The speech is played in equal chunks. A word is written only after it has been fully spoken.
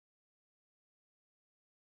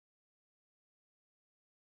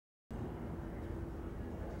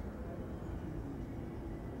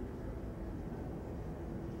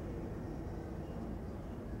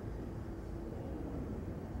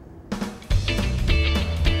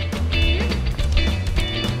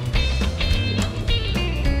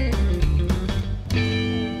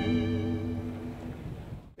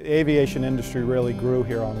aviation industry really grew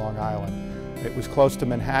here on Long Island. It was close to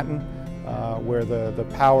Manhattan, where the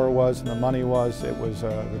power was and the money was. It was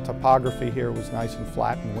the topography here was nice and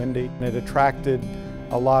flat and windy. And it attracted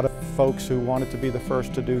a lot of folks who wanted to be the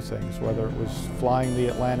first to do things, whether it was flying the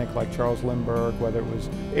Atlantic like Charles Lindbergh, whether it was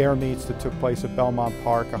air meets that took place at Belmont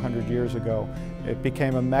Park 100 years ago. It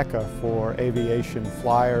became a mecca for aviation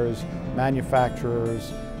flyers,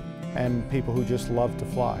 manufacturers, and people who just love to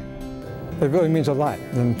fly. It really means a lot,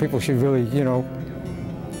 and people should really,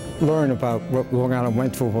 learn about what Long Island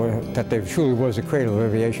went through, that there truly was a cradle of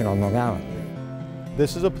aviation on Long Island.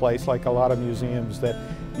 This is a place, like a lot of museums, that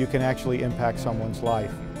you can actually impact someone's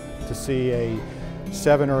life. To see a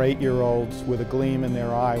 7 or 8-year-olds with a gleam in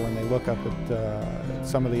their eye when they look up at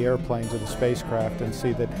some of the airplanes or the spacecraft and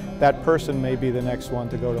see that that person may be the next one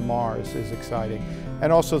to go to Mars is exciting.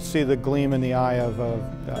 And also see the gleam in the eye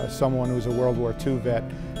of someone who's a World War II vet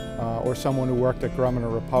or someone who worked at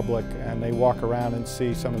Grumman Republic, and they walk around and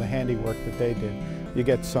see some of the handiwork that they did. You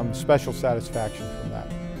get some special satisfaction from that.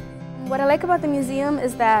 What I like about the museum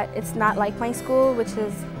is that it's not like my school, which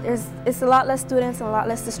is it's a lot less students and a lot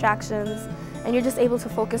less distractions, and you're just able to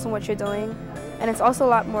focus on what you're doing. And it's also a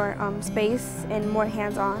lot more space and more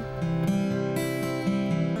hands-on.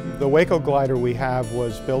 The Waco glider we have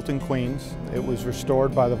was built in Queens. It was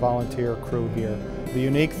restored by the volunteer crew here. The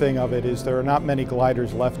unique thing of it is there are not many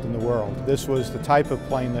gliders left in the world. This was the type of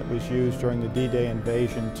plane that was used during the D-Day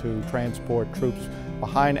invasion to transport troops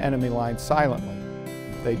behind enemy lines silently.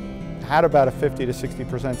 They had about a 50 to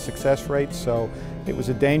 60% success rate, so it was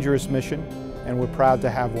a dangerous mission, and we're proud to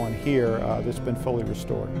have one here that's been fully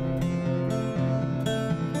restored.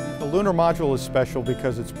 The lunar module is special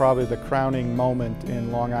because it's probably the crowning moment in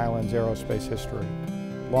Long Island's aerospace history.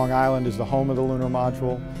 Long Island is the home of the lunar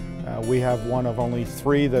module. We have one of only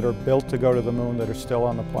 3 that are built to go to the moon that are still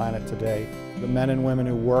on the planet today. The men and women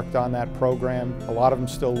who worked on that program, a lot of them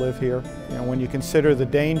still live here. When you consider the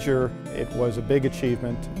danger, it was a big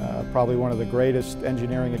achievement, probably one of the greatest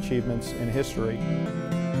engineering achievements in history.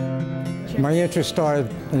 My interest started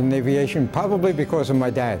in aviation probably because of my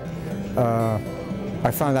dad.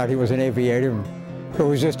 I found out he was an aviator. It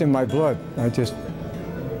was just in my blood. I just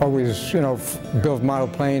always, built model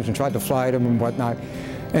planes and tried to fly them and whatnot,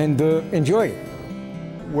 and enjoyed it.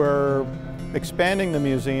 We're expanding the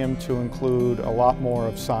museum to include a lot more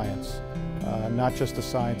of science, not just the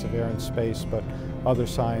science of air and space, but other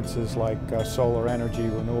sciences like solar energy,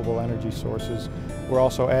 renewable energy sources. We're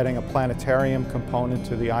also adding a planetarium component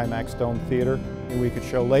to the IMAX Dome Theater. We could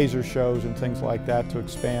show laser shows and things like that to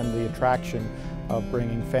expand the attraction of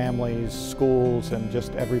bringing families, schools, and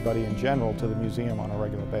just everybody in general to the museum on a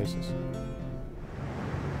regular basis.